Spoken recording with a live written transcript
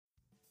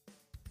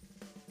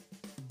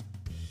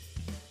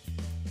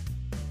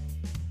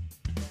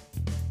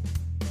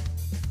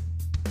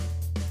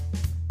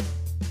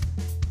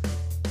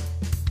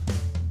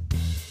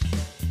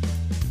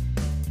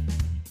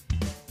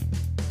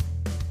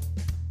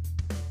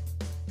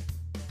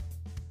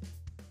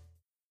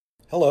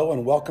Hello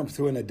and welcome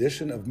to an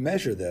edition of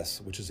Measure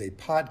This, which is a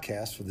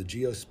podcast for the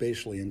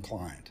geospatially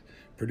inclined,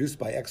 produced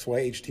by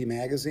XYHT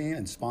Magazine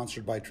and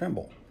sponsored by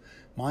Trimble.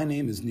 My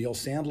name is Neil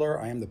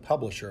Sandler. I am the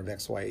publisher of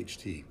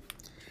XYHT.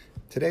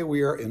 Today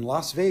we are in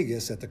Las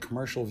Vegas at the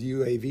Commercial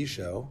View AV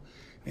Show,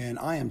 and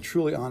I am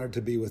truly honored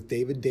to be with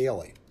David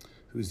Daly,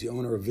 who's the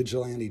owner of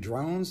Vigilante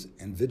Drones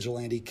and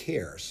Vigilante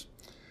Cares.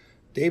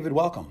 David,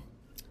 welcome.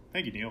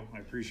 Thank you, Neil. I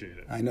appreciate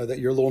it. I know that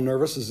you're a little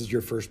nervous. This is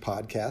your first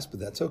podcast, but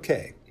that's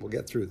okay. We'll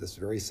get through this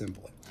very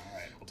simply. All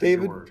right. We'll take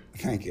David, your word.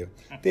 thank you.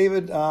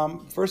 David,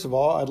 first of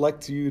all, I'd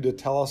like you to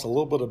tell us a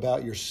little bit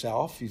about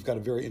yourself. You've got a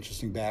very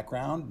interesting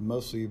background,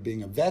 mostly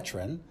being a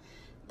veteran,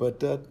 but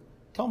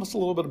tell us a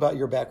little bit about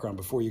your background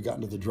before you got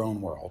into the drone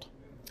world.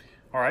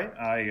 All right.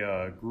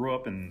 I grew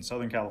up in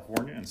Southern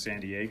California in San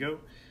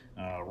Diego.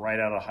 Right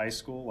out of high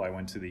school, I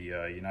went to the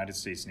United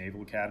States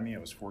Naval Academy. I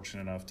was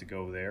fortunate enough to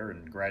go there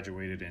and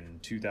graduated in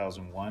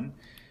 2001.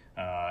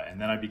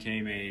 And then I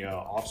became a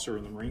officer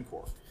in the Marine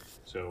Corps.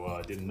 So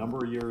I did a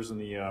number of years in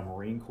the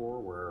Marine Corps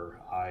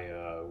where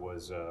I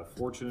was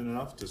fortunate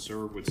enough to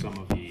serve with some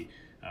of the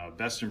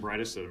best and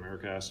brightest that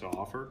America has to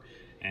offer,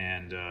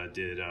 and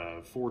did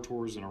 4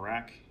 tours in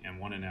Iraq and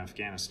 1 in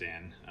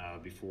Afghanistan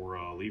before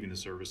leaving the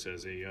service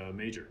as a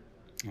major.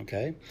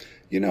 Okay.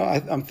 You know, I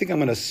think I'm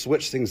going to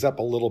switch things up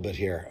a little bit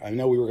here. I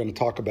know we were going to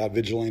talk about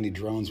Vigilante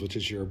Drones, which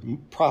is your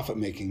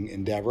profit-making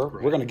endeavor.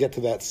 Right. We're going to get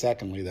to that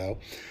secondly, though.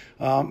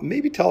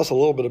 Maybe tell us a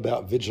little bit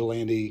about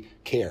Vigilante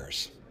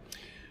Cares.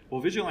 Well,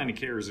 Vigilante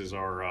Cares is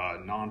our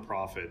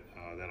nonprofit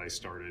that I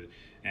started,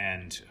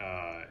 and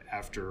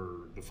after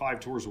the 5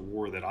 tours of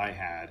war that I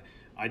had,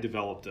 I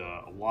developed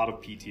a lot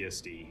of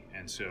PTSD,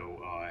 and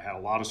so I had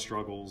a lot of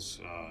struggles,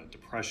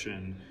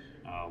 depression,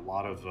 a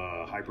lot of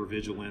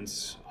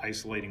hypervigilance,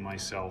 isolating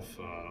myself,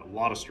 a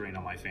lot of strain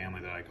on my family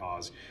that I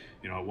caused.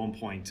 You know, at one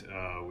point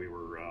we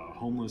were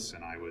homeless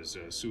and I was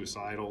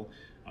suicidal.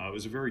 It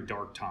was a very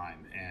dark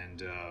time,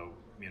 and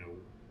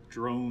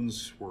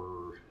drones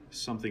were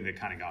something that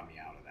kind of got me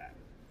out of that.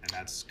 And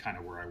that's kind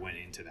of where I went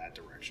into that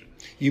direction.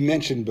 You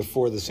mentioned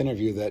before this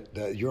interview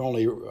that your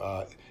only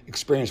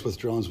experience with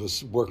drones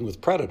was working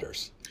with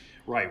predators.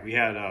 Right. We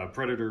had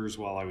predators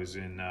while I was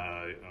in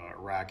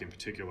Iraq in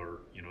particular,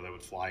 that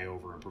would fly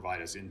over and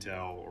provide us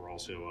intel or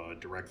also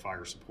direct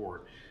fire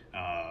support.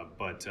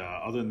 But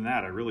other than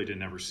that, I really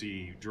didn't ever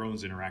see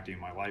drones interacting in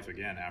my life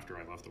again after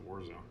I left the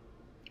war zone.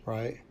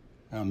 Right.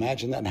 Now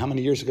imagine that. And how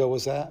many years ago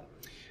was that?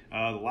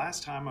 The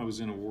last time I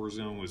was in a war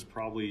zone was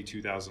probably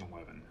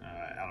 2011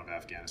 out of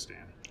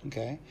Afghanistan.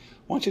 Okay.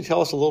 Why don't you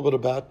tell us a little bit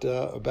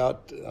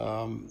about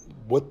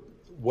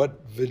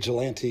what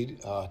Vigilante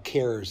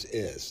Cares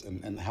is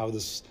and how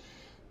this.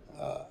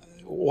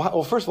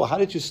 Well, first of all, how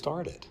did you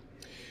start it?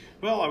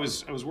 Well, I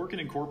was working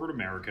in corporate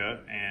America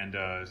and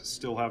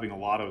still having a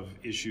lot of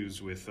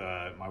issues with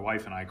my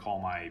wife, and I call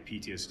my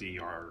PTSD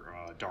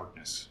our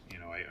darkness.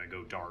 I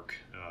go dark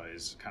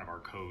is kind of our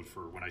code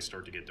for when I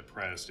start to get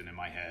depressed and in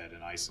my head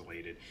and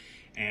isolated.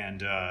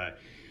 And I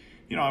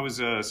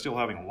was still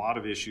having a lot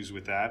of issues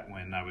with that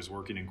when I was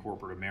working in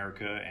corporate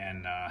America,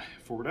 and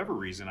for whatever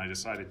reason, I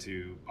decided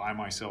to buy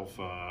myself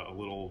a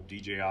little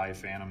DJI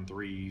Phantom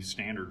 3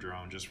 standard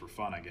drone just for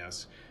fun, I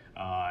guess.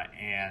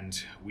 And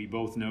we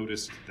both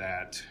noticed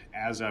that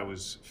as I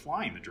was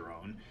flying the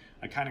drone,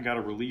 I kind of got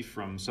a relief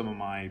from some of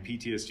my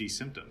PTSD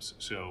symptoms.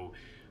 So,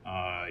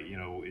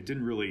 it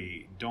didn't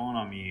really dawn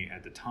on me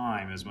at the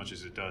time as much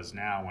as it does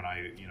now when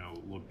I,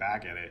 look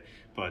back at it.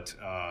 But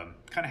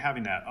kind of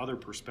having that other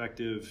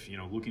perspective,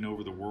 looking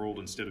over the world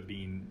instead of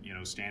being,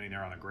 standing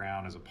there on the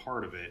ground as a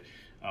part of it,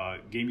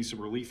 gave me some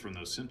relief from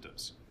those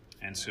symptoms.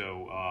 And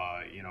so,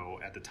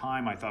 at the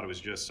time, I thought it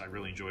was just I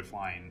really enjoyed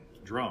flying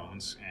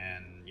drones,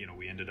 and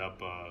we ended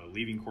up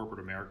leaving corporate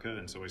America,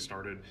 and so I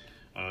started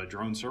a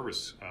drone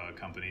service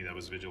company that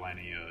was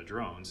Vigilante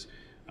Drones,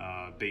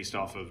 based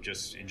off of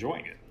just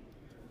enjoying it.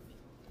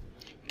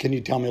 Can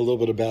you tell me a little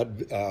bit about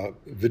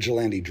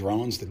Vigilante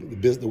Drones,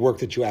 the work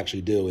that you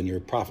actually do in your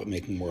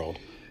profit-making world?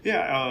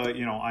 Yeah,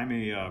 I'm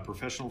a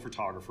professional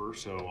photographer,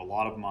 so a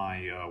lot of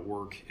my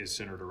work is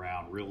centered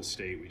around real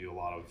estate. We do a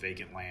lot of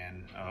vacant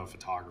land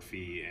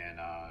photography and,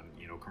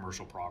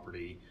 commercial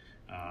property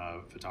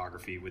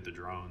photography with the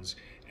drones.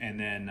 And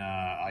then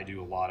I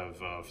do a lot of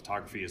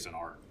photography as an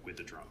art with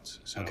the drones.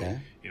 So, okay.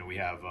 We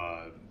have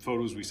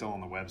photos we sell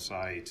on the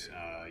website,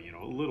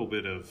 a little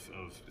bit of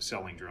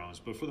selling drones,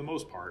 but for the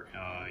most part,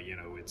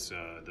 it's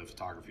the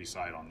photography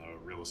side on the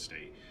real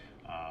estate.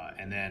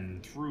 And then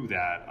through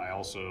that, I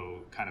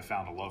also kind of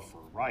found a love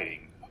for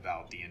writing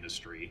about the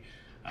industry.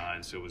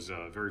 And so was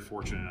very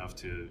fortunate enough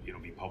to,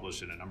 be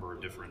published in a number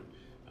of different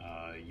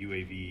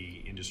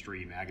UAV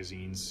industry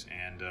magazines,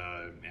 and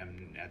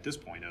at this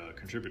point a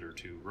contributor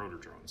to Rotor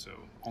Drone. So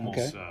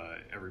almost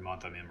every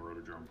month I'm in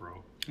Rotor Drone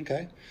Pro.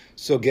 Okay.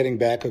 So getting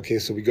back,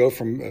 so we go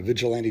from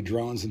Vigilante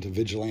Drones into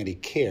Vigilante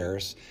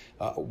Cares.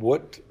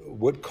 What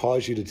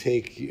caused you to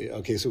take,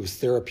 so it was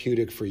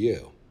therapeutic for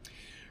you?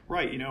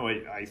 Right.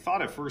 I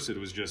thought at first it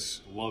was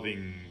just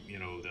loving,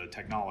 the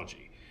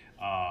technology.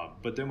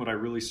 But then what I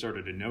really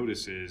started to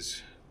notice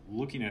is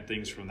looking at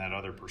things from that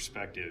other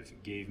perspective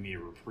gave me a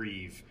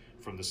reprieve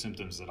from the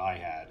symptoms that I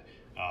had,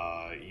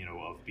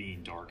 of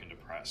being dark and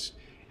depressed.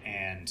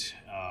 And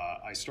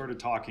I started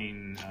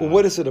talking. Well,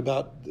 what is it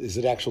about? Is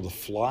it actually the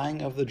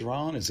flying of the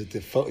drone? Is it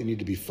you need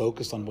to be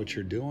focused on what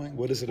you're doing?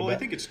 What is it about? Well, I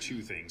think it's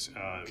two things.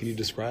 Can you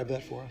describe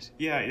that for us?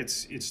 Yeah,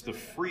 it's the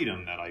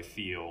freedom that I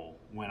feel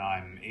when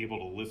I'm able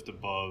to lift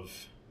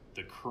above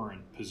the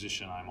current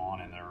position I'm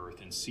on in the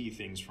earth and see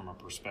things from a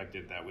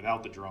perspective that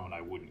without the drone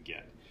I wouldn't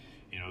get.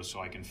 So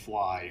I can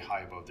fly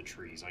high above the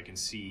trees. I can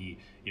see,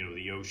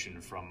 the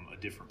ocean from a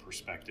different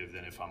perspective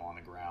than if I'm on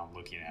the ground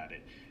looking at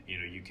it.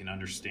 You can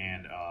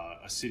understand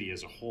a city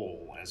as a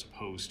whole as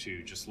opposed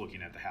to just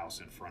looking at the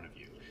house in front of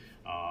you.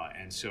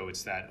 And so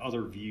it's that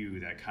other view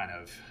that kind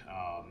of,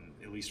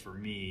 at least for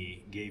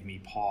me, gave me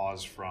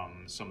pause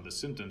from some of the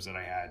symptoms that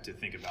I had to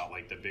think about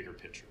like the bigger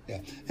picture.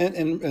 Yeah,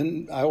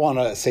 and I want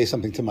to say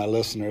something to my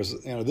listeners.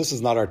 This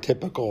is not our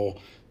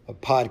typical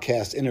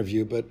podcast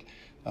interview, but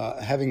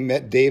having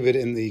met David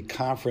in the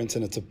conference,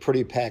 and it's a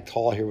pretty packed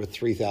hall here with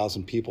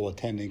 3,000 people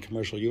attending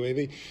Commercial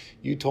UAV,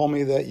 you told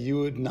me that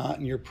you had not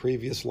in your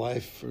previous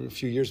life, a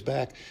few years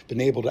back,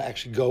 been able to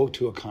actually go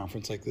to a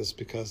conference like this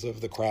because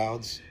of the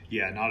crowds.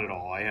 Yeah, not at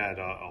all. I had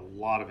a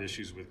lot of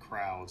issues with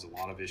crowds, a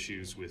lot of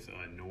issues with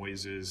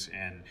noises,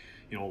 and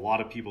a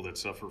lot of people that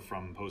suffer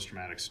from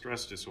post-traumatic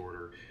stress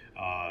disorder,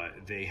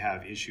 they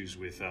have issues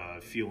with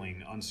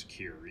feeling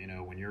unsecure.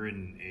 When you're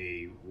in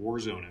a war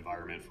zone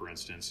environment, for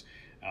instance,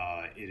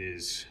 it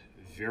is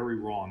very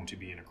wrong to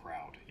be in a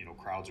crowd.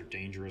 Crowds are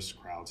dangerous.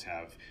 Crowds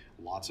have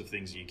lots of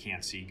things that you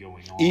can't see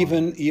going on.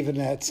 Even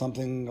at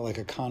something like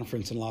a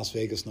conference in Las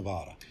Vegas,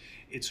 Nevada.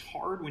 It's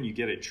hard when you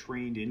get it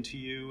trained into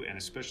you, and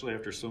especially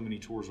after so many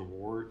tours of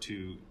war,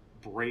 to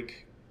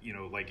break.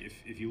 Like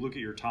if you look at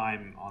your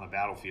time on a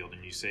battlefield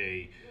and you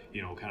say,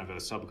 kind of at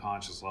a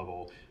subconscious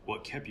level,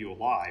 what kept you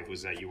alive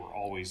was that you were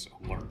always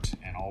alert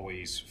and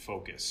always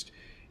focused.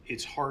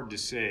 It's hard to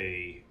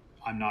say,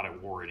 I'm not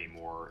at war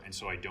anymore, and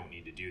so I don't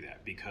need to do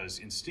that, because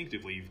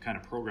instinctively you've kind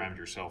of programmed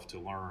yourself to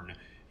learn,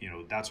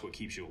 that's what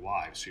keeps you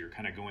alive. So you're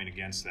kind of going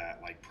against that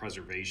like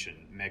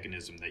preservation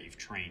mechanism that you've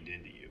trained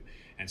into you.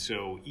 And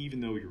so even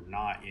though you're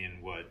not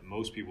in what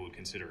most people would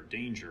consider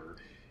danger,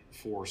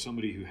 for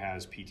somebody who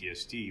has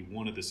PTSD,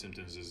 one of the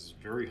symptoms is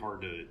very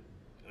hard to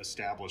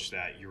establish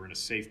that you're in a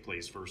safe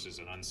place versus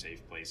an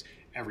unsafe place.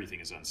 Everything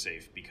is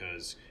unsafe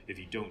because if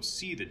you don't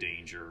see the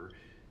danger,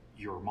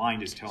 your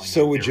mind is telling you.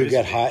 So would you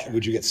get hot?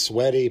 Would you get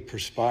sweaty,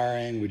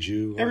 perspiring? Would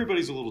you?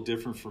 Everybody's a little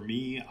different. For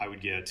me, I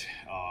would get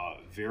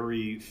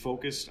very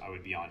focused. I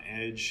would be on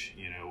edge.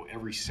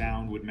 Every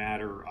sound would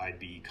matter. I'd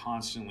be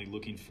constantly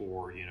looking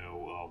for,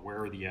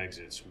 where are the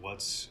exits?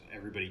 What's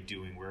everybody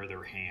doing? Where are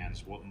their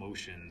hands? What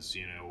motions?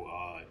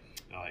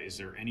 Is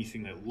there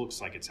anything that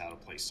looks like it's out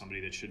of place?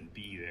 Somebody that shouldn't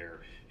be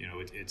there?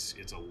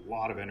 It's a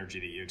lot of energy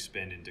that you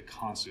expend into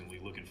constantly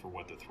looking for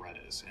what the threat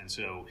is. And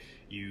so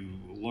you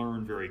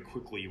learn very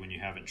quickly when you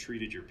haven't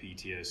treated your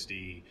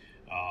PTSD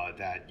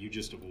that you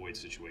just avoid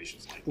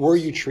situations like this. Were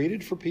you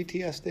treated for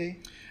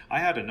PTSD? I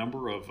had a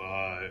number of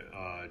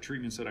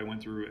treatments that I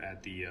went through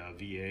at the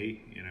VA.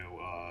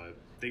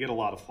 They get a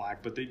lot of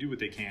flack, but they do what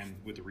they can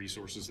with the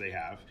resources they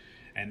have.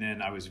 And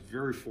then I was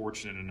very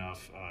fortunate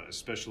enough,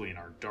 especially in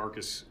our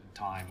darkest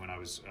time when I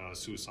was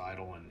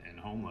suicidal and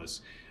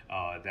homeless,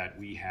 that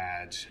we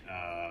had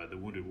the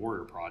Wounded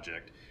Warrior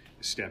Project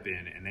step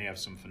in, and they have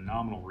some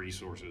phenomenal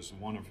resources,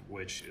 one of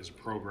which is a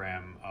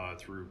program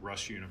through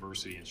Rush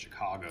University in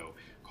Chicago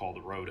called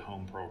the Road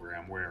Home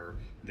Program, where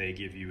they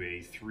give you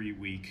a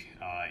 3-week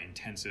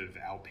intensive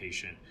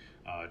outpatient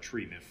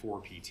treatment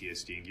for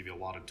PTSD and give you a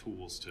lot of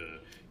tools to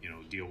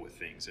deal with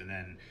things. And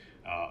then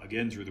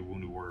again, through the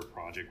Wounded Warrior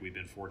Project, we've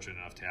been fortunate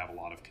enough to have a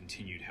lot of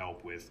continued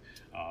help with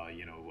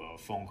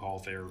phone call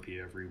therapy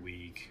every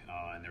week,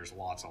 and there's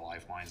lots of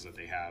lifelines that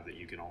they have that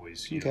you can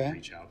always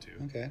reach out to.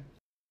 Okay.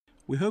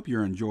 We hope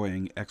you're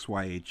enjoying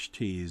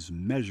XYHT's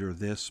Measure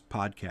This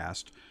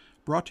podcast,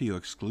 brought to you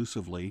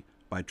exclusively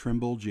by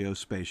Trimble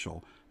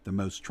Geospatial, the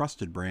most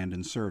trusted brand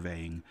in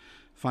surveying.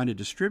 Find a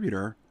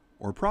distributor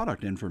or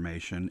product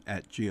information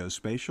at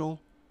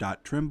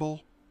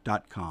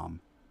geospatial.trimble.com.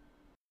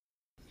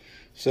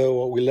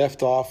 So we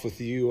left off with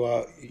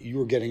you. You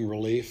were getting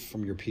relief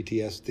from your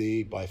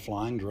PTSD by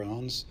flying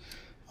drones.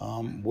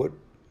 What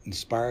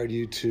inspired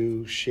you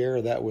to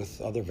share that with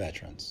other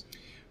veterans?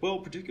 Well,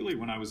 particularly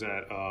when I was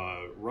at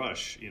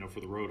Rush,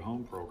 for the Road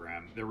Home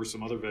program, there were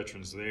some other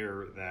veterans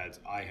there that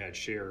I had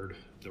shared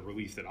the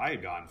relief that I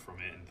had gotten from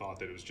it and thought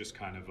that it was just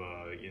kind of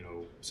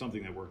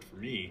something that worked for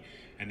me,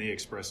 and they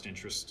expressed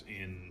interest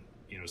in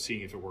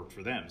seeing if it worked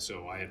for them.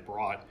 So I had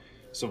brought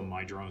some of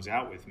my drones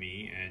out with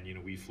me,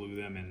 and we flew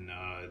them, and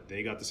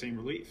they got the same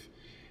relief.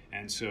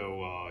 And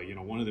so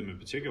one of them in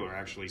particular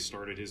actually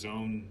started his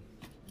own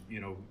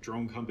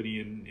drone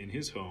company in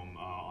his home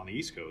on the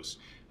East Coast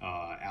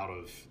out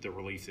of the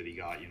relief that he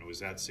got. Was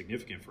that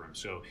significant for him?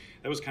 So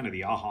that was kind of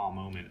the aha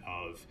moment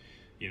of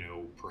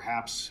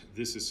perhaps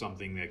this is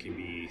something that can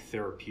be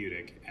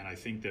therapeutic. And I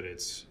think that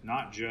it's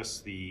not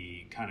just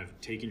the kind of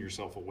taking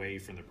yourself away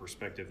from the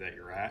perspective that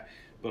you're at,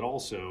 but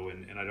also,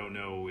 and I don't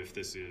know if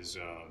this is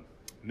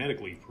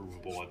medically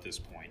provable at this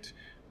point,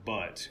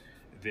 but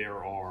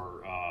there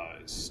are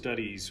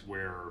studies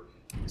where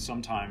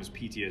sometimes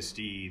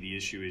PTSD, the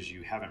issue is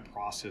you haven't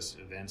processed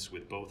events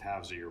with both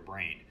halves of your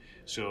brain.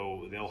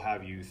 So they'll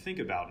have you think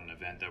about an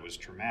event that was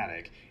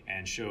traumatic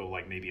and show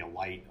like maybe a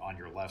light on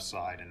your left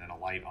side and then a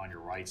light on your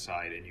right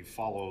side, and you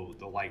follow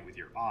the light with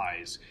your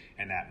eyes,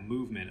 and that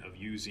movement of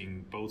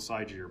using both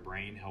sides of your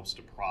brain helps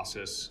to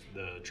process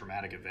the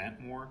traumatic event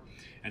more.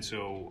 And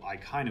so I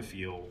kind of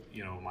feel,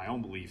 my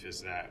own belief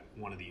is that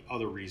one of the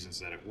other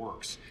reasons that it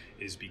works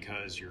is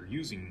because you're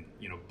using,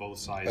 both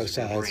sides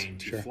of your brain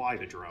to fly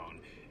the drone.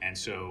 And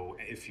so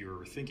if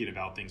you're thinking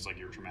about things like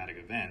your traumatic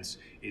events,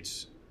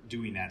 it's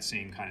doing that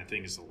same kind of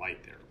thing as the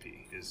light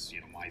therapy is,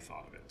 my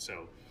thought of it.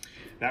 So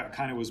that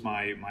kind of was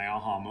my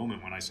aha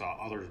moment when I saw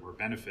others were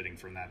benefiting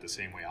from that the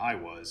same way I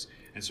was.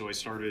 And so I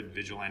started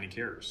Vigilante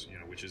Cares,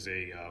 which is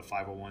a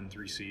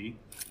 501(c)(3).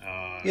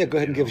 Yeah, go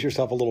ahead and give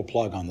yourself a little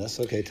plug on this.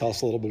 Okay, tell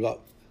us a little bit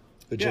about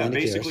Vigilante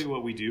Cares. Basically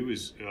what we do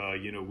is,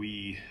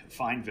 we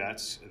find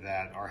vets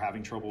that are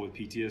having trouble with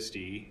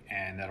PTSD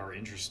and that are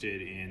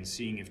interested in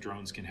seeing if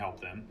drones can help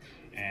them.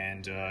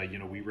 And,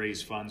 we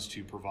raise funds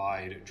to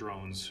provide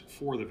drones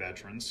for the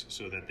veterans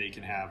so that they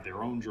can have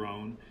their own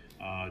drone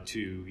to,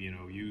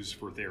 use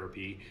for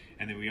therapy.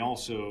 And then we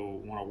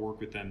also want to work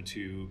with them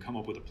to come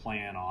up with a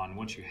plan on,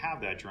 once you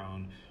have that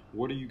drone,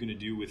 what are you going to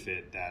do with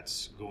it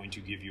that's going to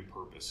give you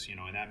purpose?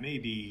 And that may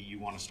be you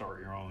want to start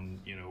your own,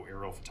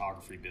 aerial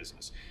photography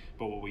business.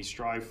 But what we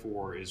strive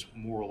for is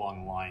more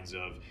along the lines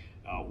of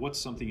what's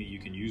something that you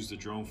can use the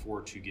drone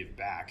for to give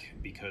back,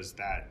 because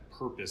that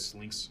purpose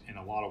links in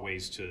a lot of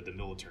ways to the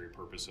military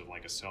purpose of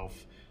like a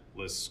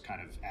selfless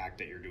kind of act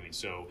that you're doing.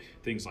 So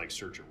things like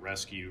search and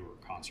rescue or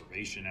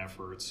conservation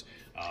efforts.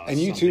 And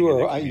you too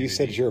are, you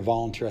said you're a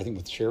volunteer, I think,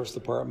 with the Sheriff's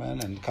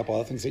Department and a couple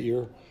other things that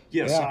you're...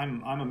 Yes, yeah.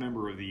 I'm a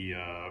member of the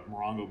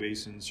Morongo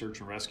Basin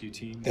Search and Rescue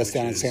Team. That's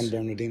down in San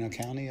Bernardino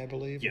County, I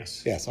believe?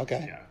 Yes. Yes,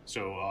 okay. Yeah.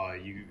 So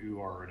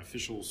you are an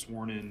official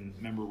sworn-in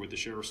member with the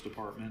Sheriff's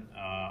Department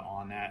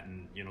on that,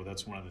 and,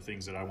 that's one of the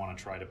things that I want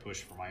to try to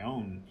push for my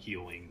own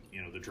healing,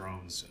 the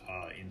drones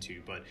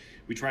into. But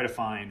we try to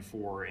find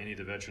for any of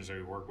the veterans that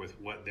we work with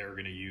what they're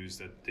going to use,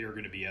 that they're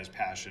going to be as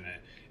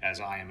passionate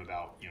as I am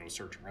about,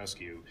 search and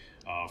rescue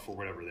for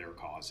whatever their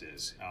cause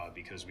is,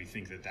 because we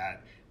think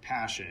that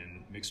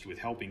passion mixed with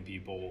helping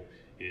people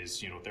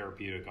is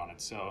therapeutic on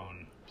its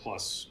own,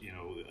 plus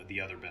the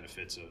other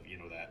benefits of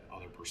that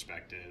other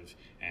perspective,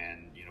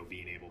 and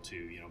being able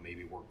to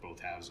maybe work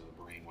both halves of the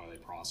brain while they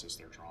process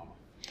their trauma.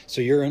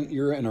 So you're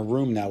in a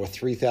room now with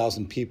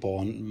 3,000 people,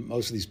 and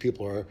most of these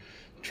people are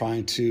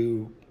trying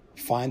to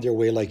find their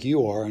way like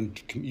you are, and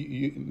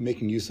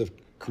making use of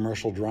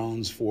commercial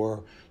drones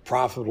for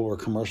profitable or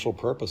commercial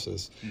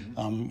purposes.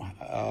 Mm-hmm.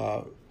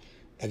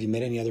 Have you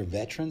met any other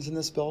veterans in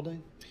this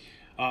building?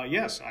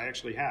 Yes, I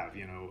actually have.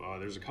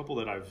 There's a couple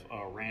that I've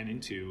ran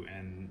into,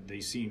 and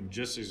they seem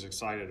just as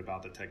excited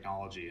about the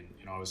technology.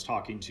 And, I was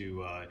talking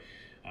to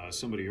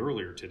somebody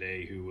earlier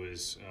today who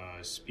was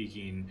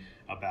speaking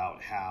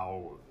about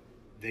how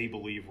they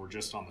believe we're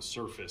just on the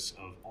surface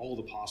of all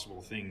the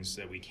possible things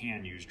that we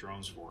can use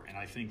drones for. And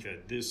I think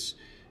that this,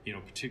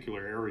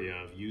 particular area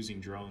of using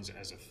drones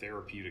as a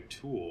therapeutic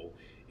tool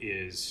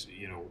is,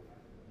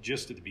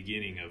 just at the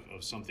beginning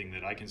of something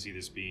that I can see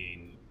this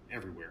being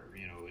everywhere,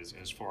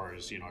 as far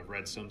as, I've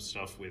read some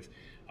stuff with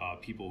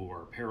people who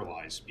are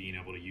paralyzed being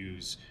able to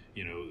use,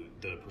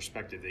 the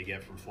perspective they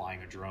get from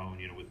flying a drone,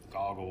 with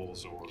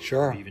goggles or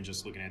even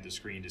just looking at the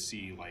screen to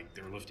see like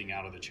they're lifting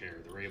out of the chair.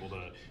 They're able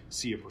to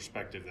see a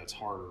perspective that's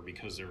harder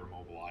because they're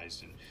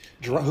immobilized. And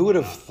who would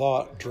have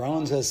thought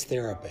drones as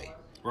therapy?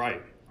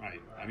 Right.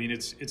 I mean,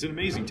 it's an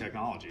amazing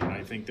technology, and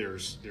I think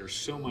there's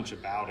so much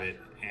about it,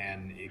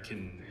 and it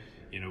can,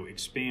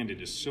 expand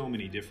into so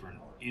many different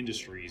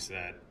industries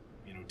that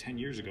 10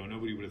 years ago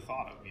nobody would have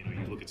thought of. You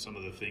look at some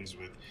of the things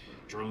with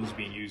drones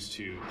being used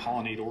to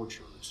pollinate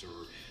orchards,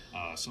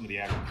 or some of the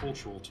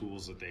agricultural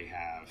tools that they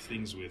have,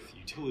 things with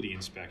utility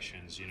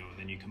inspections, and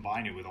then you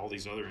combine it with all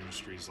these other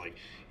industries like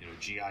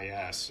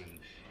GIS, and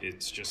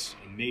it's just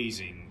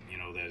amazing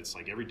that it's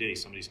like every day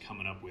somebody's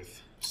coming up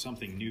with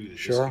something new that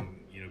just can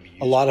be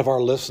used. A lot of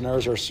our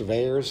listeners are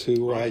surveyors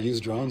who use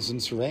drones in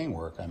surveying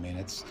work. I mean,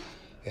 it's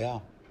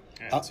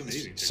it's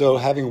amazing. So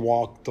having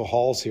walked the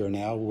halls here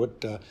now,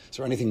 is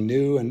there anything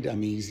new? And I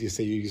mean, you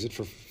say you use it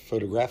for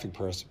photographic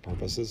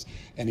purposes.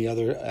 Any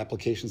other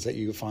applications that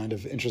you find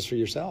of interest for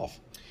yourself?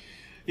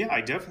 Yeah,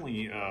 I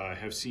definitely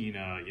have seen,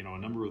 a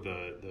number of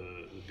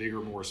the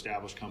bigger, more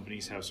established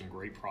companies have some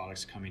great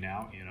products coming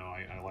out.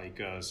 I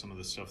like some of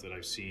the stuff that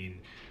I've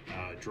seen.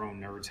 Drone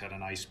Nerds had a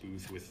nice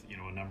booth with,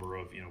 a number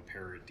of,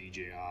 Parrot,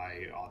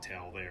 DJI,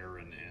 Autel there,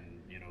 and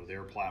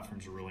their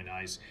platforms are really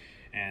nice.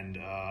 And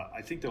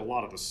I think that a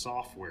lot of the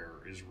software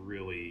is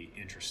really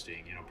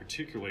interesting,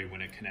 particularly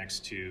when it connects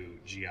to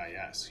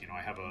GIS.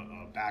 I have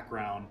a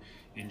background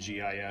in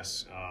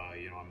GIS.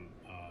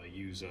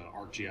 Use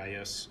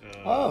ArcGIS.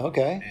 Oh,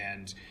 okay.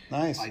 And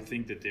nice. I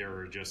think that there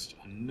are just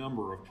a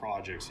number of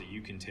projects that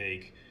you can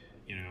take,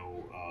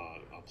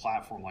 a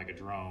platform like a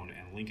drone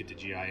and link it to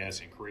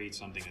GIS and create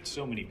something that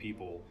so many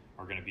people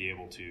are going to be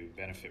able to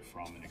benefit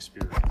from and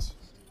experience.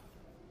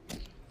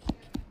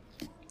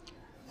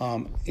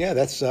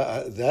 That's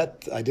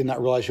that. I did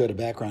not realize you had a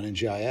background in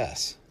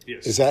GIS.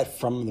 Yes. Is that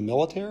from the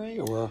military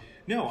or?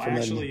 No,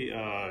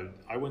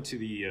 I went to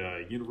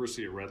the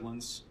University of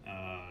Redlands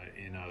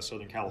in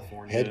Southern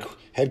California.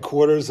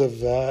 Headquarters of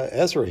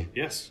Esri.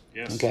 Yes.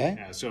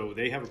 Okay. So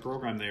they have a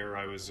program there.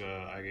 I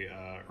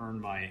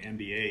earned my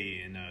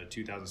MBA in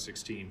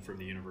 2016 from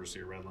the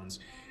University of Redlands,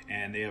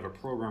 and they have a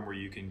program where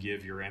you can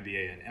give your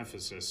MBA an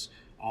emphasis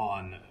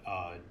on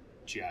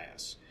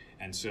GIS.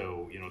 And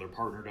so, they're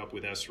partnered up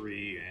with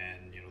Esri,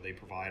 and, they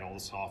provide all the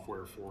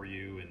software for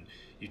you, and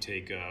you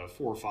take 4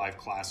 or 5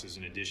 classes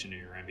in addition to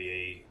your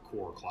MBA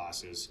core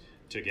classes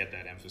to get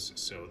that emphasis.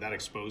 So that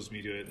exposed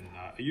me to it, and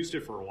I used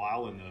it for a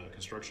while in the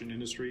construction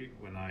industry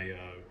when I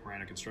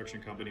ran a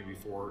construction company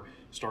before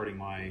starting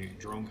my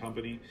drone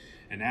company.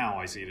 And now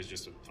I see it as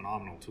just a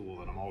phenomenal tool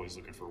that I'm always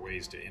looking for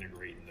ways to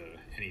integrate into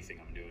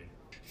anything I'm doing.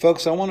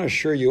 Folks, I want to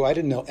assure you, I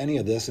didn't know any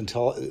of this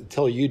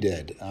until you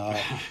did.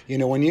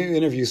 When you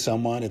interview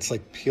someone, it's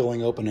like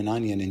peeling open an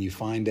onion, and you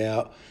find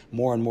out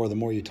more and more the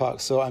more you talk.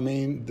 So, I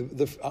mean,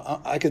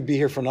 I could be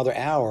here for another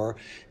hour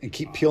and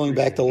keep peeling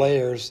back the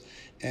layers,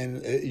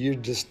 and you're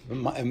just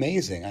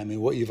amazing. I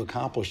mean, what you've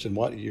accomplished,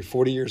 and you're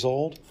 40 years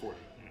old? 40.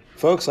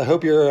 Folks, I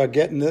hope you're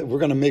getting it. We're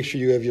going to make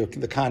sure you have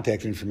the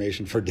contact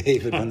information for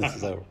David when this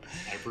is over.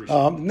 I appreciate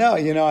it. No,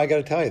 I got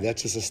to tell you,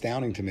 that's just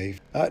astounding to me.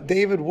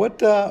 David, where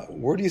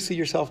do you see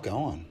yourself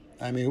going?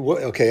 I mean,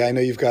 I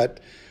know you've got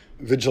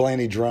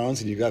Vigilante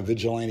Drones and you've got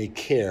Vigilante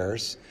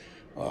Cares.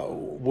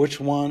 Which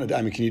one?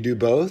 I mean, can you do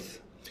both?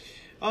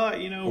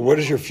 What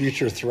is your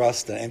future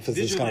thrust and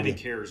emphasis going to be?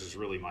 Vigilante Cares is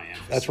really my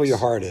emphasis. That's where your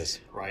heart is.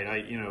 Right.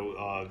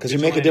 Because you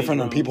make a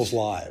difference in people's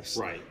lives.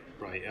 Right.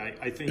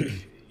 I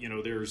think,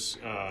 there's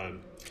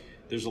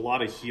a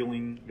lot of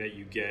healing that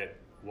you get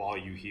while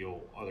you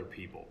heal other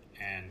people.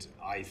 And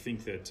I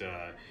think that,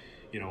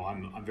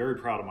 I'm very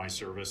proud of my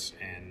service,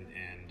 and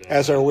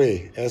as are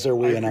we,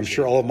 and I'm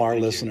sure all of our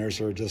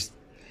listeners are just,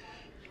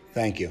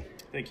 thank you.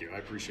 Thank you. I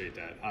appreciate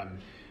that.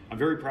 I'm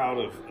very proud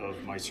of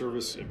my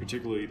service, and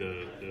particularly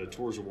the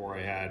tours of war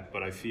I had,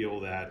 but I feel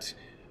that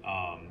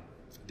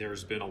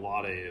there's been a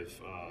lot of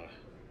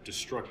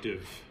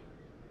destructive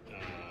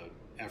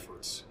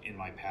efforts in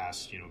my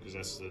past, because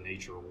that's the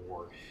nature of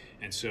war.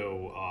 And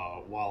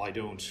so while I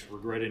don't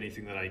regret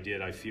anything that I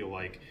did, I feel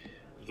like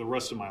the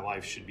rest of my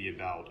life should be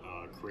about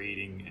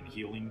creating and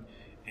healing.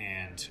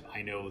 And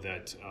I know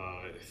that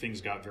things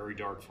got very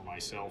dark for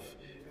myself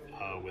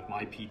with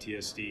my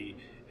PTSD,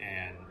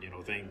 and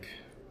thank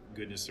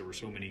goodness there were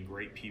so many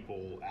great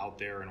people out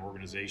there and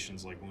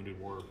organizations like Wounded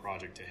Warrior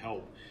Project to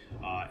help,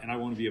 and I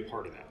want to be a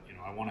part of that.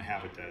 I want to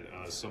have it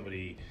that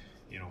somebody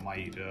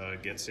might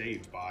get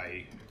saved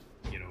by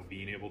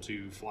being able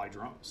to fly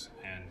drones.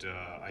 And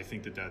I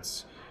think that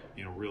that's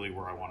really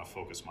where I want to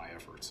focus my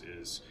efforts,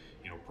 is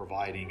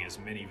providing as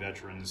many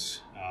veterans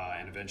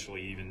and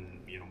eventually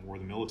even more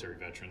the military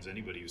veterans,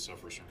 anybody who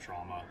suffers from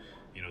trauma,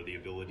 the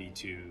ability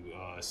to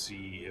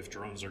see if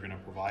drones are going to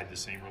provide the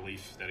same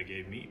relief that it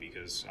gave me,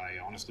 because I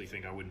honestly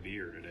think I wouldn't be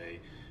here today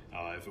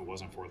if it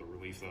wasn't for the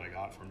relief that I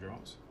got from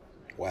drones.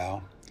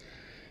 Wow.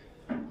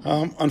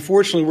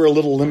 Unfortunately, we're a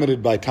little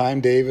limited by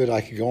time, David. I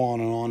could go on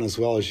and on, as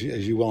well, as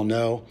you well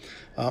know.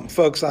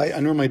 Folks, I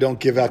normally don't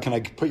give out. Can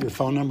I put your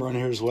phone number on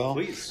here as well?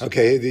 Please.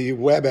 Okay, the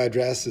web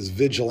address is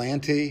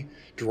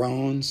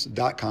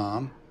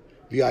vigilantedrones.com,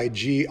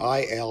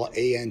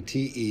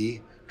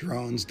 VIGILANTE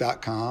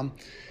drones.com.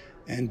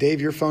 And Dave,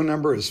 your phone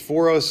number is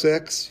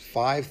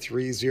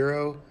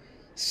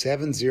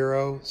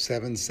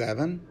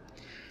 406-530-7077.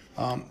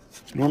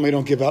 Normally I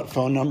don't give out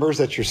phone numbers.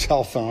 That's your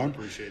cell phone. I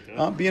appreciate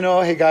that.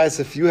 But hey guys,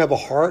 if you have a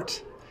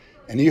heart,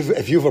 and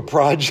if you have a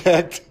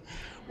project,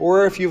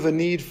 or if you have a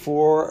need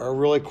for a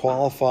really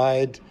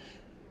qualified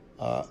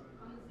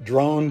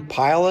drone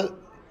pilot,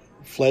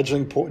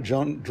 fledgling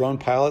drone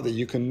pilot that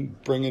you can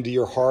bring into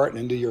your heart and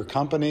into your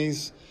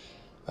companies,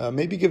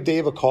 maybe give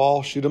Dave a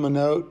call, shoot him a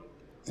note,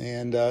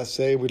 and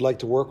say we'd like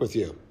to work with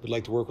you. We'd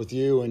like to work with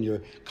you and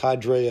your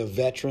cadre of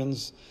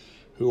veterans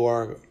who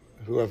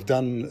have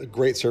done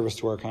great service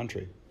to our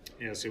country.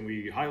 Yes, and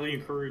we highly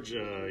encourage,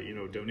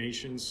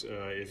 donations.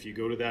 If you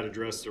go to that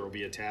address, there will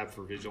be a tab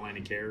for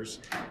Vigilante Cares,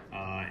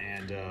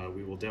 and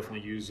we will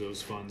definitely use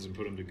those funds and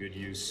put them to good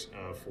use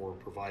for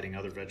providing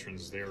other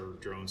veterans their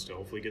drones to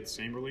hopefully get the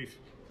same relief.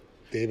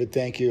 David,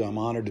 thank you. I'm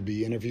honored to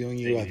be interviewing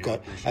you.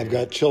 I've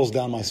got chills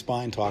down my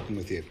spine talking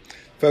with you.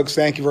 Folks,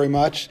 thank you very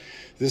much.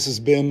 This has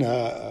been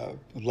the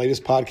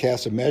latest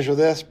podcast of Measure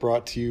This,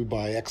 brought to you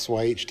by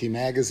XYHT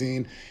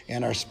Magazine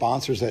and our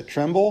sponsors at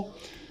Trimble.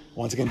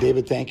 Once again,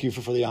 David, thank you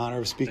for the honor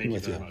of speaking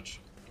with you. Thank you very much.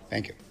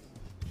 Thank you.